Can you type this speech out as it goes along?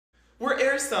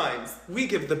signs. We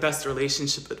give the best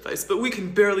relationship advice, but we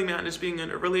can barely manage being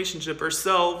in a relationship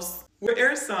ourselves. We're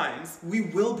air signs. We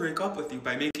will break up with you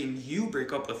by making you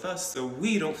break up with us so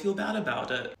we don't feel bad about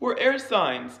it. We're air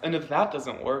signs, and if that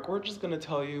doesn't work, we're just gonna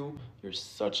tell you, you're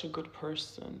such a good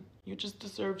person. You just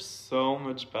deserve so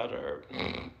much better.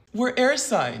 We're air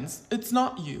signs. It's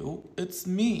not you, it's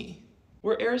me.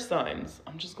 We're air signs.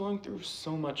 I'm just going through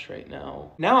so much right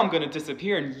now. Now I'm gonna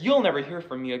disappear and you'll never hear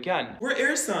from me again. We're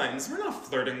air signs. We're not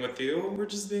flirting with you. We're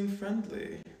just being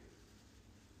friendly.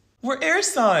 We're air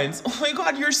signs. Oh my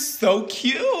god, you're so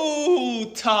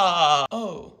cute.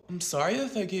 Oh, I'm sorry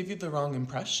if I gave you the wrong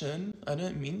impression. I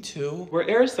didn't mean to. We're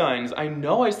air signs. I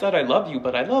know I said I love you,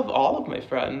 but I love all of my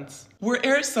friends. We're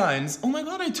air signs. Oh my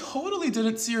god, I totally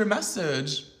didn't see your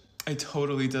message. I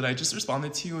totally did. I just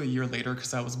responded to you a year later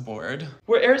because I was bored.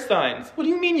 We're air signs. What do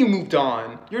you mean you moved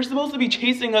on? You're supposed to be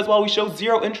chasing us while we show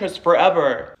zero interest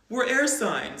forever. We're air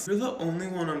signs. You're the only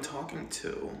one I'm talking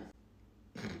to.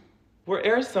 We're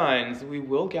air signs. We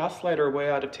will gaslight our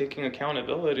way out of taking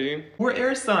accountability. We're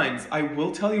air signs. I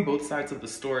will tell you both sides of the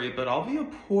story, but I'll be a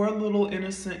poor little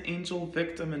innocent angel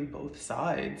victim in both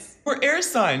sides. We're air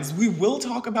signs. We will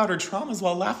talk about our traumas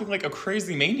while laughing like a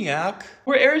crazy maniac.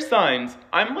 We're air signs.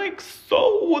 I'm like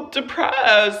so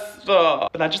depressed.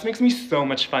 But that just makes me so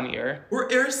much funnier.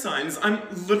 We're air signs. I'm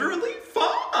literally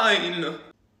fine.